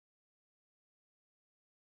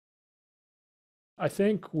I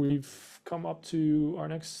think we've come up to our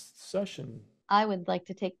next session. I would like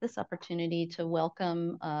to take this opportunity to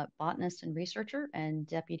welcome botanist and researcher and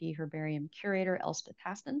Deputy Herbarium Curator Elspeth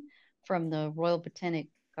Haston from the Royal Botanic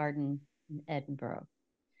Garden in Edinburgh.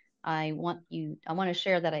 I want to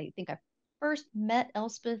share that I think I first met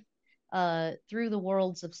Elspeth through the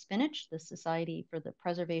Worlds of Spinach, the Society for the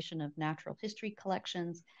Preservation of Natural History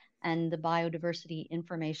Collections, and the Biodiversity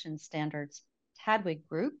Information Standards Tadwig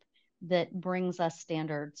group that brings us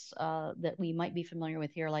standards that we might be familiar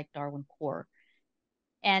with here, like Darwin Core.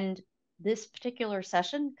 And this particular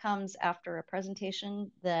session comes after a presentation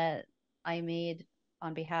that I made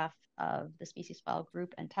on behalf of the Species File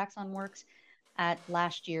Group and TaxonWorks at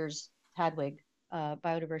last year's TADWIG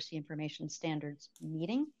Biodiversity Information Standards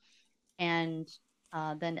meeting. And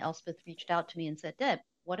then Elspeth reached out to me and said, Deb,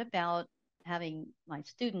 what about having my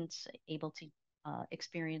students able to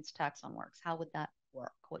experience TaxonWorks? How would that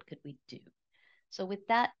work? What could we do? So with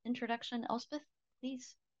that introduction, Elspeth,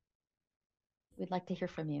 please. We'd like to hear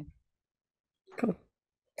from you. Cool.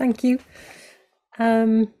 Thank you.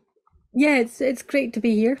 Yeah, it's great to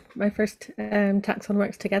be here. My first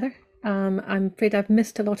TaxonWorks together. I'm afraid I've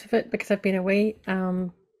missed a lot of it because I've been away,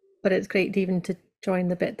 but it's great even to join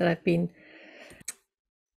the bit that I've been.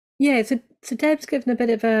 Yeah, so Deb's given a bit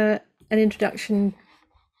of an introduction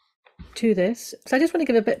to this. So I just want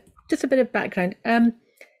to give just a bit of background.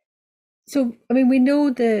 So I mean, we know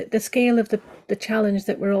the scale of the challenge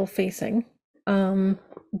that we're all facing.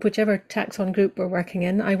 Whichever taxon group we're working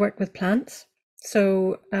in, I work with plants.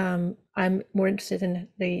 So I'm more interested in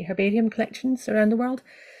the herbarium collections around the world.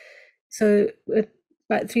 So with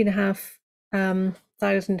about 3,500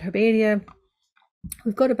 herbaria,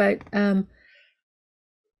 we've got about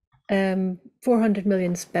 400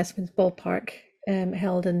 million specimens ballpark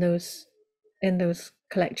held in those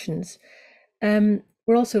collections.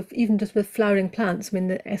 We're also, even just with flowering plants, I mean,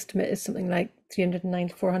 the estimate is something like 309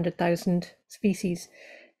 to 400,000 species.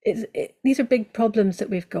 These are big problems that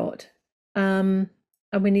we've got, and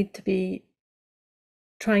we need to be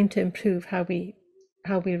trying to improve how we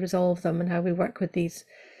resolve them and how we work with the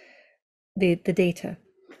data.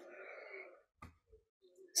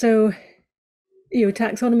 So,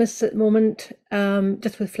 taxonomists at the moment,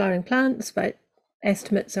 just with flowering plants, but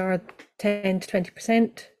estimates are 10 to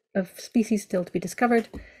 20% of species still to be discovered,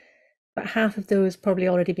 but half of those probably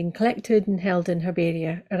already been collected and held in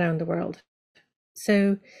herbaria around the world.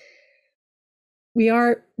 So we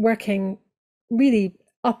are working, really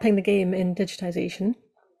upping the game in digitization.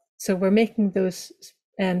 So we're making those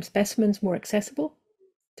specimens more accessible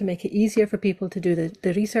to make it easier for people to do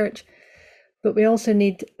the research, but we also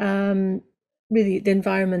need really the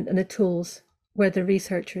environment and the tools where the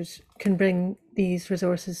researchers can bring these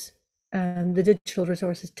resources, the digital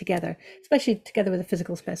resources together, especially together with the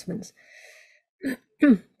physical specimens.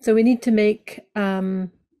 So we need to make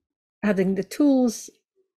having the tools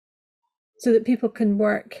so that people can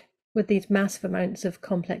work with these massive amounts of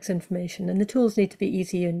complex information, and the tools need to be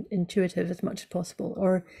easy and intuitive as much as possible,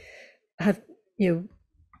 or have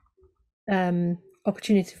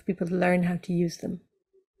opportunities for people to learn how to use them.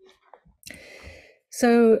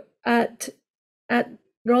 So at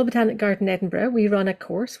Royal Botanic Garden Edinburgh, we run a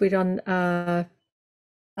course. We run a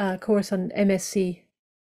course on MSc,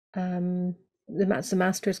 that's the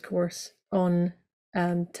master's course on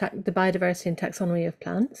the biodiversity and taxonomy of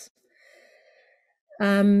plants.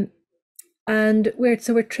 And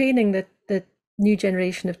we're training the new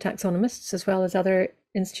generation of taxonomists, as well as other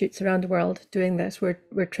institutes around the world doing this.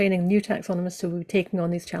 We're training new taxonomists who will be taking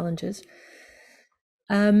on these challenges.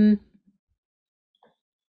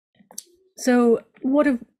 So what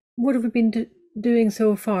have we been doing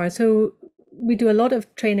so far? So we do a lot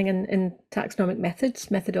of training in taxonomic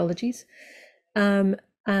methodologies,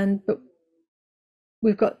 but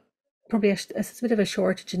we've got probably a bit of a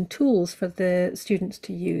shortage in tools for the students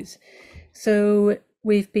to use. So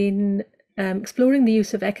we've been exploring the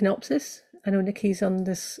use of echinopsis. I know Nikki's on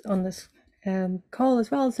this call as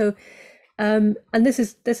well. So and this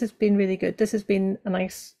has been really good. This has been a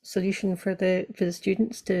nice solution for the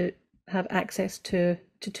students to have access to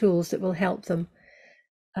tools that will help them.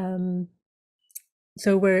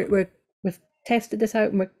 So we've tested this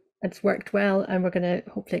out, and it's worked well, and we're going to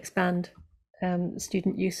hopefully expand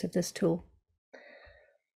student use of this tool.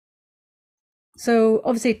 So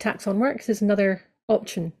obviously TaxonWorks is another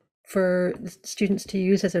option for the students to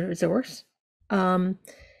use as a resource. And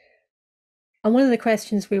one of the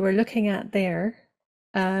questions we were looking at there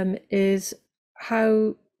is,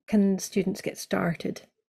 how can students get started?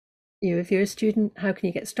 If you're a student, how can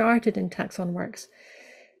you get started in TaxonWorks?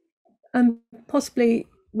 Possibly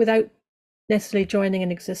without necessarily joining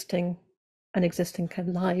an existing an existing kind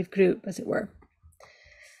of live group, as it were.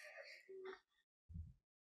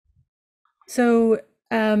 So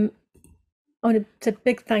I want to say a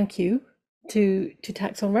big thank you to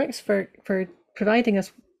TaxonWorks for providing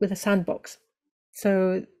us with a sandbox.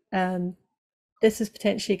 So this is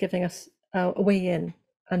potentially giving us a way in,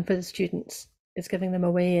 and for the students, it's giving them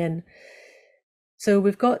a way in. So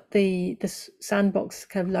we've got this sandbox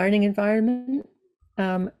kind of learning environment,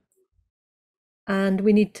 and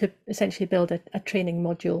we need to essentially build a training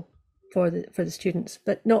module for the students,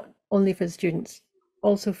 but not only for the students,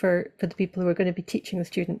 also for the people who are going to be teaching the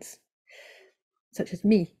students, such as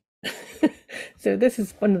me. So this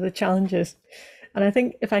is one of the challenges. And I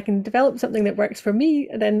think if I can develop something that works for me,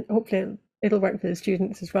 then hopefully it'll work for the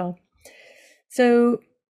students as well. So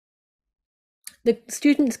the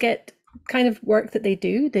students get kind of work that they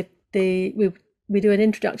do. We do an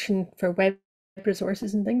introduction for web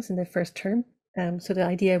resources and things in their first term. So the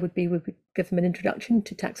idea would be we would give them an introduction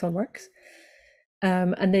to TaxonWorks,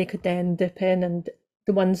 and they could then dip in, and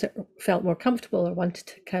the ones that felt more comfortable or wanted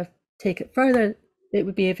to kind of take it further, it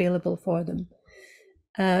would be available for them.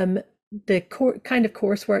 The kind of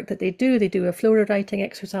coursework that they do a flora writing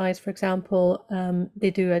exercise, for example. They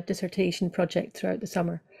do a dissertation project throughout the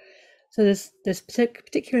summer. So there's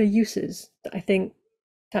particular uses that I think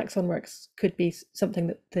TaxonWorks could be something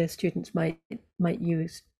that the students might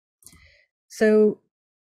use. So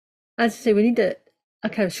as I say, we need a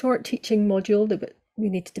kind of short teaching module that we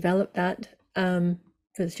need to develop that for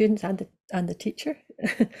the students and the teacher.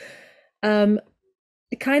 The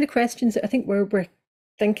kind of questions that I think we're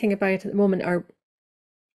thinking about at the moment are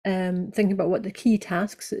thinking about what the key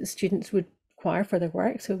tasks that the students would require for their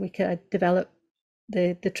work, so we could develop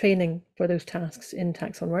the training for those tasks in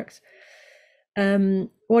TaxonWorks.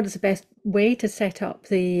 What is the best way to set up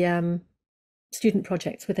the student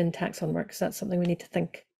projects within TaxonWorks? That's something we need to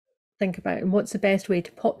think about. And what's the best way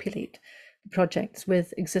to populate the projects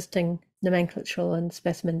with existing nomenclatural and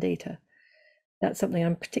specimen data? That's something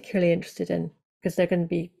I'm particularly interested in, because they're going to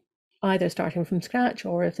be either starting from scratch,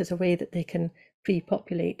 or if there's a way that they can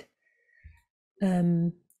pre-populate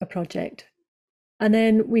a project. And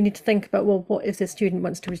then we need to think about, well, what if the student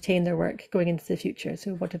wants to retain their work going into the future?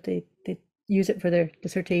 So what if they use it for their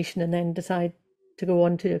dissertation and then decide to go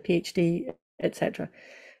on to a PhD, etc.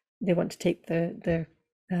 They want to take their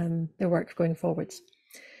work going forwards.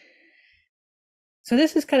 So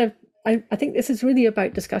this is kind of, I think this is really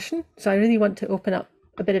about discussion. So I really want to open up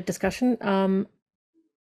a bit of discussion,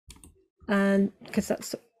 and because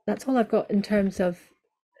that's all I've got in terms of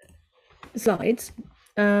slides.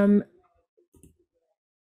 So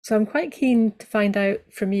I'm quite keen to find out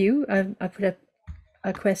from you. I put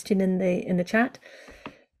a question in the chat.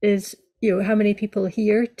 Is, how many people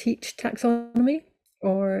here teach taxonomy,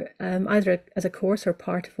 or either as a course or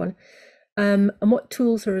part of one? And what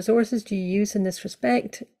tools or resources do you use in this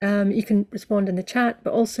respect? You can respond in the chat,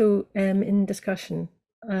 but also in discussion.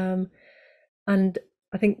 And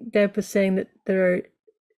I think Deb was saying that there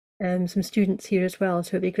are some students here as well, so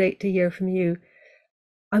it'd be great to hear from you.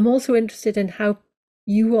 I'm also interested in how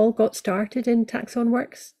you all got started in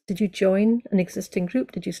TaxonWorks. Did you join an existing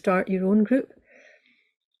group? Did you start your own group?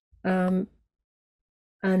 And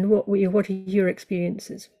what are your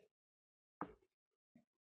experiences?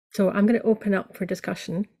 So I'm going to open up for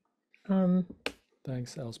discussion.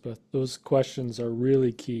 Thanks, Elspeth. Those questions are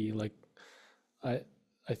really key. Like, I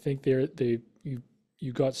think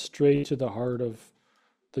you got straight to the heart of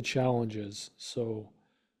the challenges. So,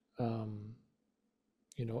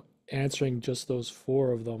 answering just those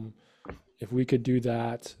 4 of them, if we could do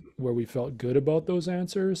that where we felt good about those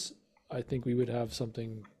answers, I think we would have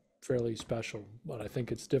something fairly special. But I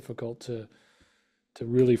think it's difficult to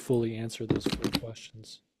really fully answer those 4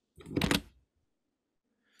 questions.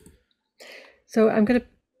 So I'm going to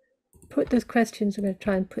put those questions, I'm going to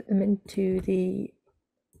try and put them into the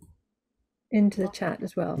chat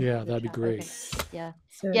as well. Yeah, that'd be great. Okay. Yeah.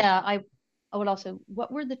 So, Yeah, I would also,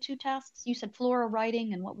 what were the 2 tasks? You said flora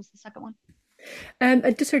writing, and what was the second one?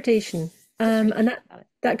 a dissertation. And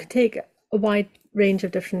that could take a wide range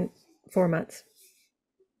of different formats.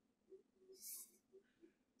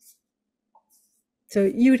 So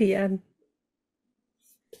Yuri,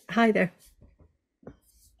 hi there.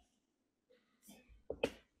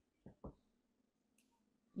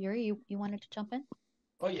 Yuri, you wanted to jump in?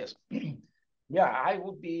 Oh, yes. Yeah, I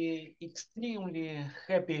would be extremely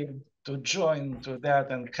happy to join to that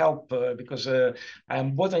and help because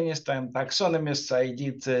I'm botanist, I'm taxonomist. I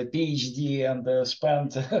did a PhD and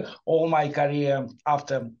spent all my career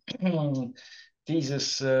after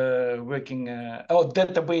thesis working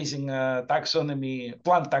databasing taxonomy,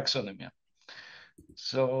 plant taxonomy.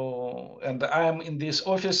 So, and I'm in this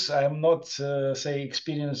office, I'm not, say,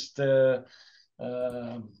 experienced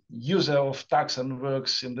user of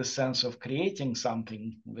TaxonWorks in the sense of creating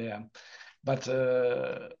something there. But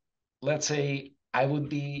let's say I would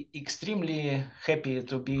be extremely happy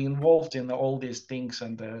to be involved in all these things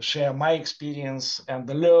and share my experience and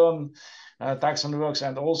learn TaxonWorks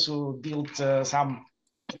and also build some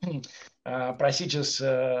procedures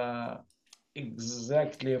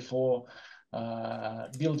exactly for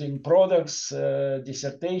building products,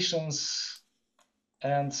 dissertations,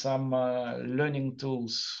 and some learning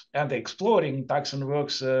tools, and exploring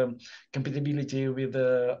TaxonWorks compatibility with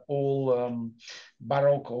all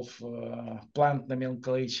baroque of plant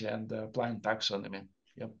nomenclature and plant taxonomy.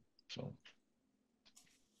 Yep. So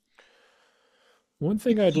One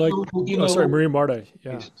thing I'd like, oh, sorry, Maria Marta.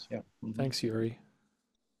 Yeah. Yeah. Mm-hmm. Thanks, Yuri.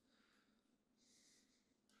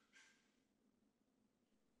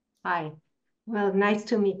 Hi. Well, nice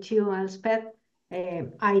to meet you, Elspeth.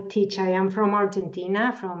 I am from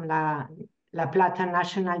Argentina, from La Plata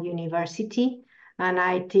National University, and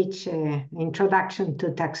I teach Introduction to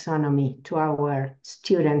Taxonomy to our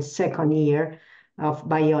students' second year of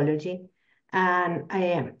biology. And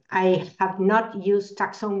I have not used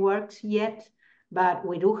TaxonWorks yet, but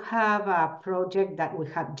we do have a project that we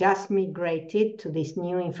have just migrated to this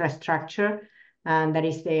new infrastructure, and that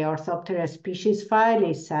is the Orthoptera species file.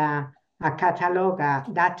 Is a catalog, a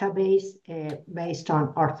database based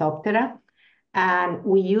on Orthoptera. And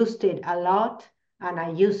we used it a lot, and I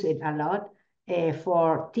use it a lot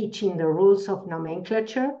for teaching the rules of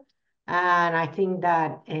nomenclature. And I think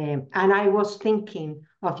that, and I was thinking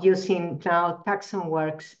of using now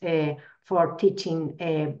TaxonWorks for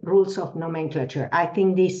teaching rules of nomenclature. I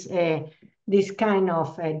think these kind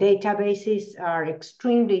of databases are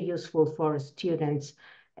extremely useful for students.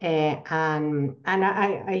 And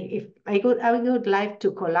I would like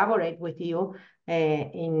to collaborate with you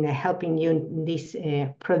in helping you in this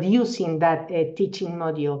producing that teaching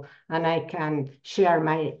module, and I can share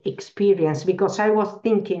my experience, because I was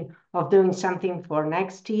thinking of doing something for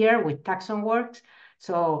next year with TaxonWorks.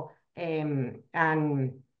 So and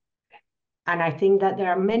I think that there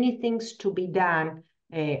are many things to be done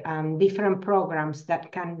and different programs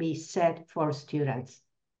that can be set for students.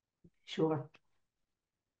 Sure.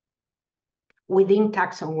 Within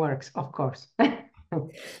TaxonWorks, of course.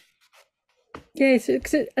 Yeah, so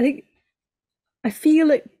I feel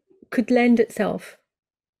it could lend itself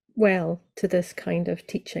well to this kind of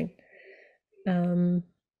teaching.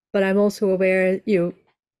 But I'm also aware, to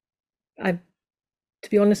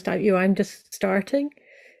be honest, I'm just starting,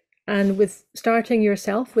 and with starting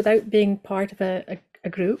yourself without being part of a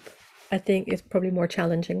group, I think is probably more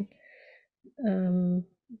challenging.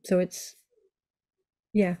 So it's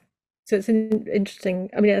an interesting.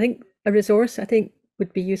 I mean, I think a resource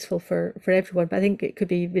would be useful for everyone, but I think it could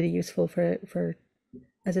be really useful for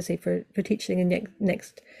as I say, for teaching the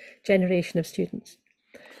next generation of students.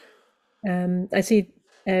 I see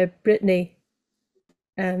Brittany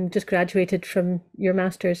just graduated from your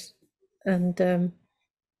master's, and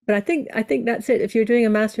but I think that's it. If you're doing a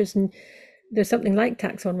master's and there's something like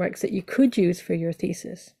TaxonWorks that you could use for your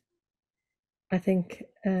thesis, I think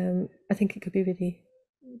it could be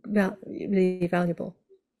really valuable.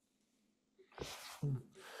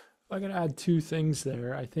 I can add two things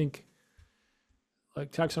there. I think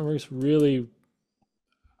like TaxonWorks really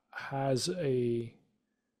has a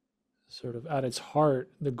sort of at its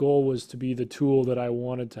heart, the goal was to be the tool that I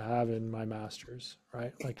wanted to have in my master's,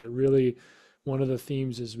 right? Like it really, one of the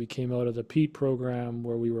themes is we came out of the PEAT program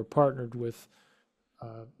where we were partnered with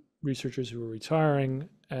researchers who were retiring,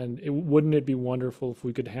 and wouldn't it be wonderful if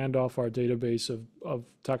we could hand off our database of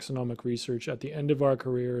taxonomic research at the end of our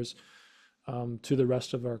careers to the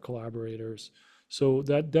rest of our collaborators. So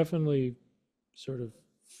that definitely sort of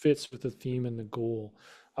fits with the theme and the goal.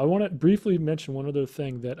 I want to briefly mention one other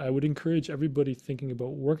thing, that I would encourage everybody thinking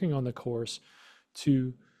about working on the course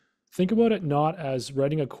to think about it not as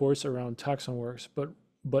writing a course around TaxonWorks,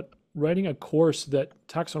 but writing a course that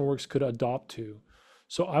TaxonWorks could adopt to.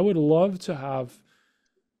 So I would love to have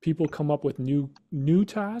people come up with new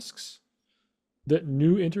tasks, that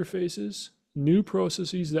new interfaces, new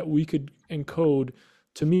processes that we could encode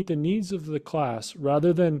to meet the needs of the class,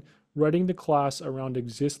 rather than writing the class around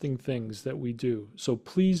existing things that we do. So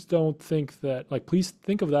please don't think that, please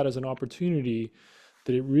think of that as an opportunity,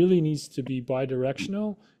 that it really needs to be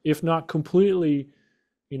bi-directional, if not completely,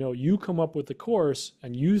 you come up with the course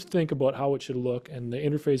and you think about how it should look and the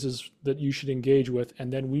interfaces that you should engage with,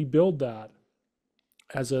 and then we build that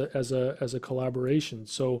as a collaboration.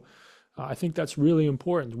 So I think that's really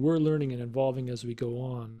important. We're learning and evolving as we go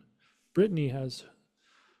on. Brittany has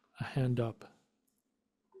a hand up.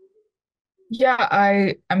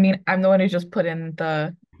 Yeah, I mean, I'm the one who just put in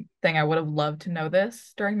the thing. I would have loved to know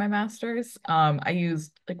this during my master's. I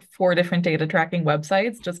used like 4 different data tracking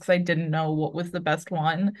websites just because I didn't know what was the best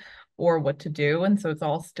one or what to do. And so it's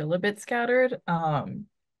all still a bit scattered. And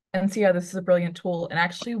so yeah, this is a brilliant tool. And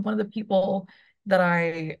actually one of the people that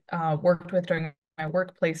I worked with during my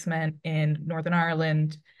work placement in Northern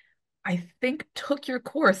Ireland, I think took your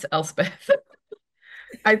course, Elspeth.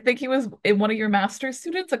 I think he was in one of your master's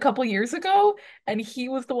students a couple years ago, and he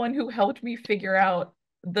was the one who helped me figure out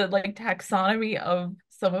the like taxonomy of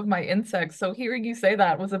some of my insects. So hearing you say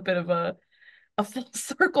that was a bit of a full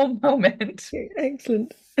circle moment.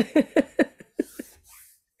 Excellent.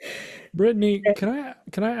 Brittany,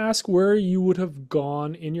 can I ask where you would have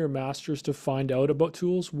gone in your master's to find out about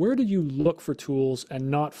tools? Where did you look for tools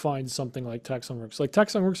and not find something like TaxonWorks? Like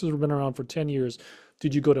TaxonWorks has been around for 10 years.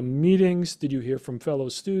 Did you go to meetings? Did you hear from fellow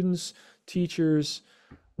students, teachers?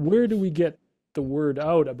 Where do we get the word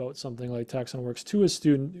out about something like TaxonWorks to a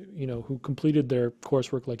student, who completed their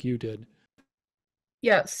coursework like you did?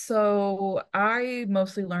 Yeah, so I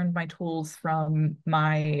mostly learned my tools from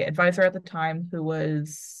my advisor at the time, who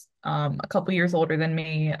was a couple years older than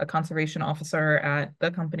me, a conservation officer at the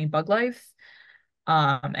company Bug Life.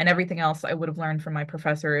 And everything else I would have learned from my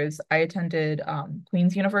professors. I attended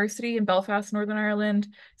Queen's University in Belfast, Northern Ireland.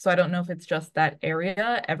 So I don't know if it's just that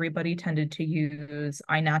area. Everybody tended to use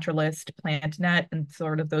iNaturalist, PlantNet, and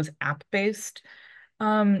sort of those app-based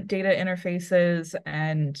data interfaces.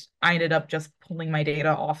 And I ended up just pulling my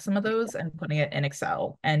data off some of those and putting it in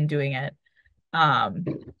Excel and doing it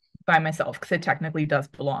by myself because it technically does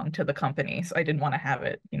belong to the company. So I didn't want to have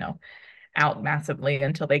it, out massively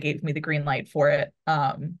until they gave me the green light for it.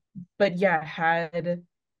 But yeah, had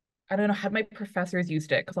my professors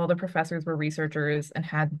used it, because all the professors were researchers, and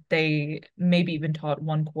had they maybe even taught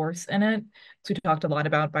one course in it. So we talked a lot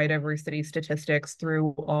about biodiversity statistics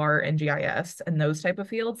through R and GIS and those type of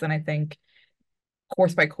fields. And I think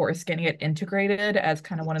course by course, getting it integrated as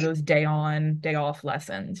kind of one of those day on, day off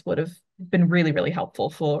lessons would have been really, really helpful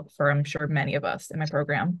for I'm sure many of us in my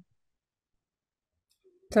program.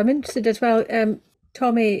 So I'm interested as well.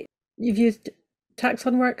 Tommy, you've used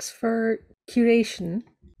TaxonWorks for curation.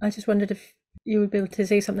 I just wondered if you would be able to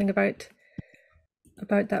say something about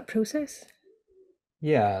that process.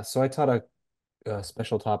 Yeah, so I taught a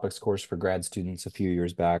special topics course for grad students a few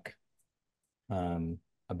years back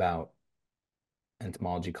about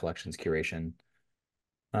entomology collections curation.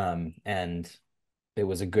 And it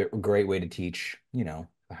was a great way to teach,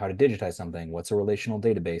 how to digitize something. What's a relational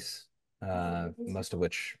database? Most of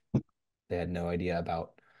which they had no idea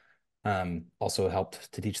about. Also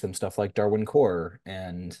helped to teach them stuff like Darwin Core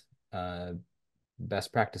and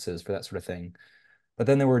best practices for that sort of thing. But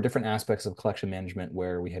then there were different aspects of collection management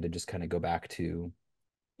where we had to just kind of go back to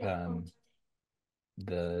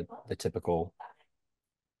the typical,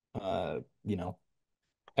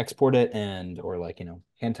 export it or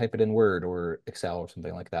hand type it in Word or Excel or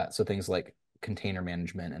something like that. So things like container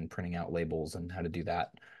management and printing out labels and how to do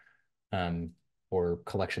that. Or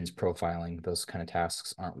collections profiling, those kind of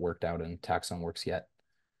tasks aren't worked out in TaxonWorks yet.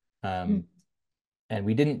 And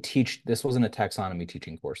we didn't teach, this wasn't a taxonomy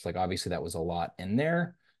teaching course. Like obviously that was a lot in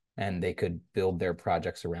there and they could build their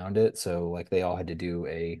projects around it. So like they all had to do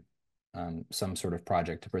some sort of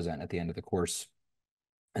project to present at the end of the course.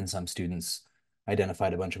 And some students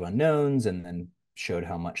identified a bunch of unknowns and then showed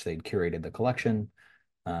how much they'd curated the collection.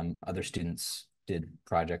 Other students did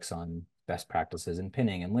projects on best practices in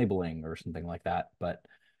pinning and labeling or something like that. But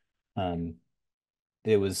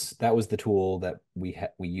that was the tool that we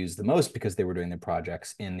used the most because they were doing the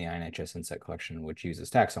projects in the INHS insect collection, which uses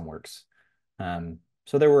TaxonWorks.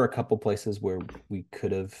 So there were a couple places where we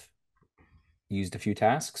could have used a few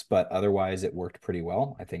tasks, but otherwise it worked pretty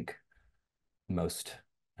well. I think most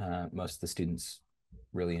of the students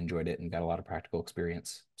really enjoyed it and got a lot of practical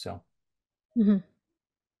experience. So I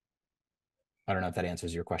don't know if that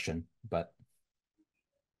answers your question, but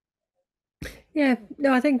yeah,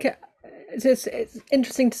 no, I think it's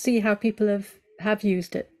interesting to see how people have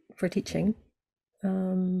used it for teaching,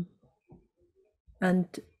 and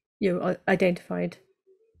identified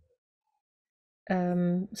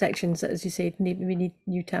sections that, as you say, we need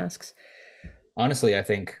new tasks. Honestly, I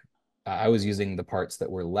think I was using the parts that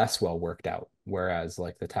were less well worked out, whereas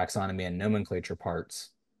like the taxonomy and nomenclature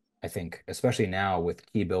parts, I think, especially now with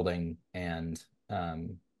key building and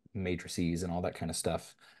matrices and all that kind of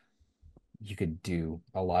stuff, you could do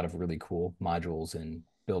a lot of really cool modules in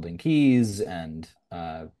building keys. And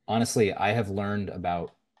honestly, I have learned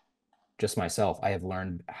about just myself. I have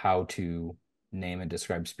learned how to name and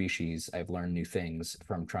describe species, I've learned new things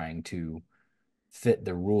from trying to fit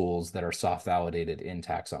the rules that are soft validated in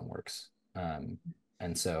TaxonWorks.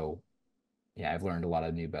 And so, yeah, I've learned a lot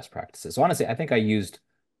of new best practices. So honestly, I think I used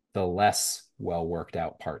the less well worked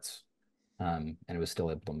out parts, and it was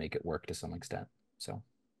still able to make it work to some extent. So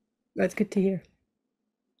That's good to hear.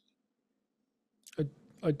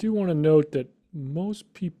 I do want to note that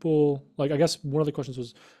most people, like, I guess one of the questions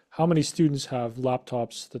was how many students have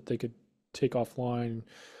laptops that they could take offline.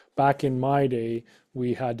 Back in my day,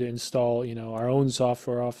 we had to install, our own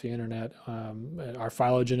software off the internet, our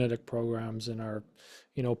phylogenetic programs and our,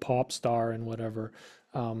 PopStar and whatever.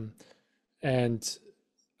 We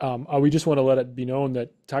just want to let it be known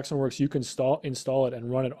that TaxonWorks, you can install it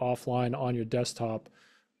and run it offline on your desktop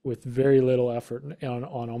with very little effort on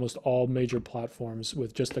almost all major platforms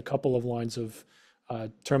with just a couple of lines of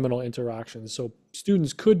terminal interactions. So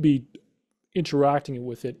students could be interacting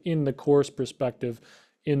with it in the course perspective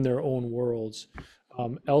in their own worlds.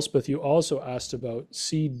 Elspeth, you also asked about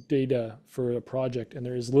seed data for a project, and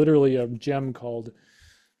there is literally a gem called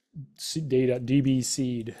data DB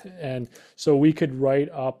seed, and so we could write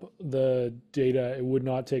up the data. It would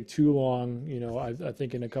not take too long. I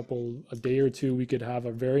think in a day or two we could have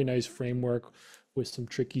a very nice framework with some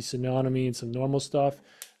tricky synonymy and some normal stuff,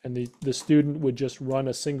 and the student would just run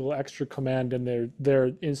a single extra command, and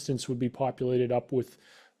their instance would be populated up with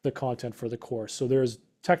the content for the course. So there's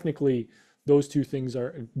technically those two things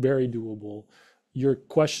are very doable. Your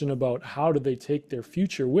question about how do they take their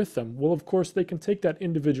future with them? Well, of course, they can take that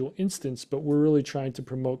individual instance, but we're really trying to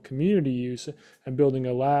promote community use and building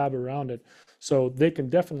a lab around it. So they can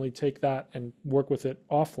definitely take that and work with it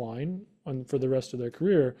offline for the rest of their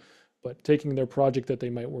career, but taking their project that they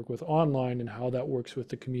might work with online and how that works with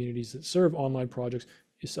the communities that serve online projects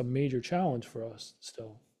is a major challenge for us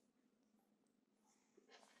still.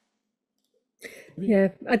 Yeah,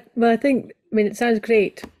 I think, it sounds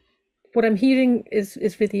great. What I'm hearing is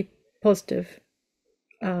really positive.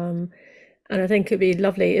 And I think it'd be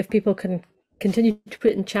lovely if people can continue to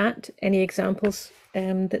put in chat any examples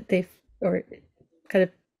that they've, or kind of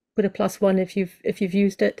put a +1 if you've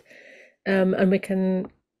used it, and we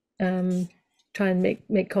can try and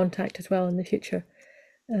make contact as well in the future.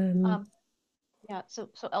 Yeah, so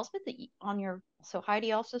Elspeth, so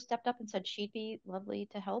Heidi also stepped up and said she'd be lovely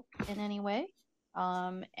to help in any way.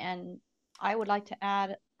 And I would like to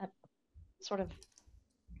add a sort of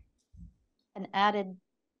an added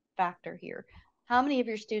factor here. How many of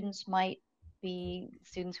your students might be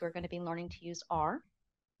students who are going to be learning to use R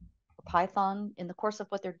or Python in the course of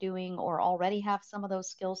what they're doing, or already have some of those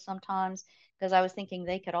skills sometimes? Because I was thinking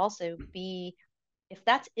they could also be, if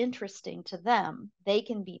that's interesting to them, they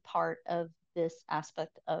can be part of this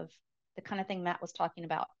aspect of the kind of thing Matt was talking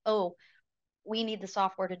about. Oh, we need the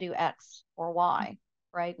software to do X or Y,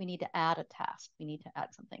 right? We need to add a task. We need to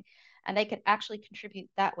add something. And they could actually contribute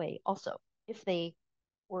that way also, if they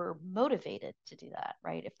were motivated to do that,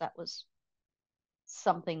 right? If that was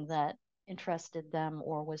something that interested them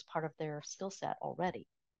or was part of their skill set already.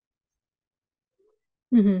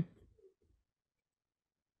 Mm-hmm.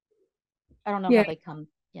 I don't know how they come.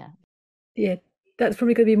 Yeah. Yeah, that's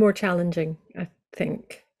probably going to be more challenging, I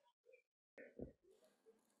think.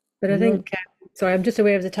 But I think, sorry, I'm just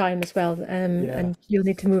aware of the time as well, and you'll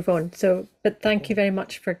need to move on. So, but thank you very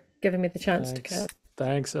much for giving me the chance to kind of.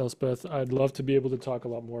 Thanks, Elspeth. I'd love to be able to talk a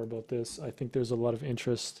lot more about this. I think there's a lot of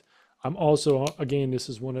interest. I'm also, again, this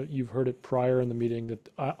is you've heard it prior in the meeting,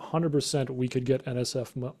 that 100% we could get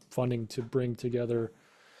NSF funding to bring together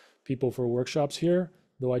people for workshops here,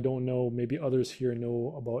 though I don't know, maybe others here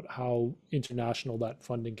know about how international that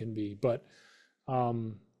funding can be. But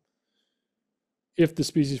if the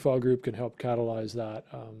species file group can help catalyze that,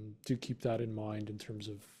 do keep that in mind in terms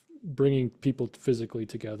of bringing people physically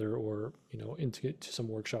together, or into some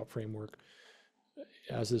workshop framework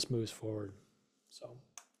as this moves forward. So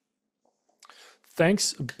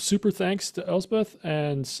thanks, super thanks to Elspeth,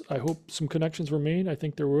 and I hope some connections were made. I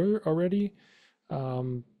think there were already.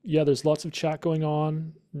 Yeah, there's lots of chat going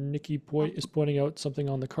on. Nikki is pointing out something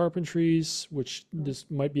on the carpentries, which this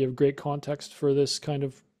might be a great context for this kind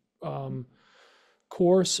of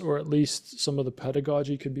course, or at least some of the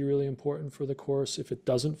pedagogy could be really important for the course if it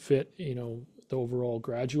doesn't fit, the overall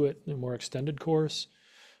graduate and more extended course.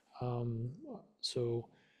 So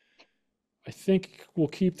I think we'll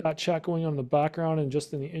keep that chat going on in the background, and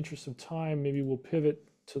just in the interest of time, maybe we'll pivot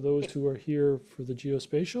to those who are here for the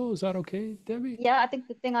geospatial. Is that okay, Debbie? Yeah, I think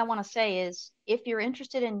the thing I want to say is, if you're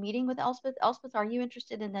interested in meeting with Elspeth, are you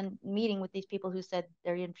interested in then meeting with these people who said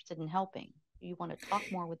they're interested in helping? Do you want to talk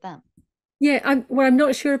more with them? Yeah, what I'm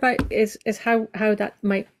not sure about is how that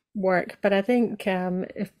might work, but I think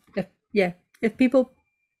if people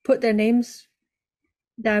put their names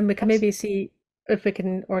down, we can maybe see if we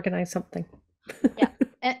can organize something. Yeah,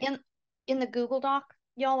 and in the Google Doc,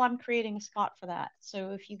 y'all, I'm creating a spot for that.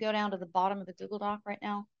 So if you go down to the bottom of the Google Doc right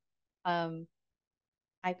now,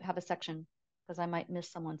 I have a section because I might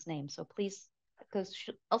miss someone's name. So please, because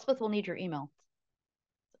Elspeth will need your email.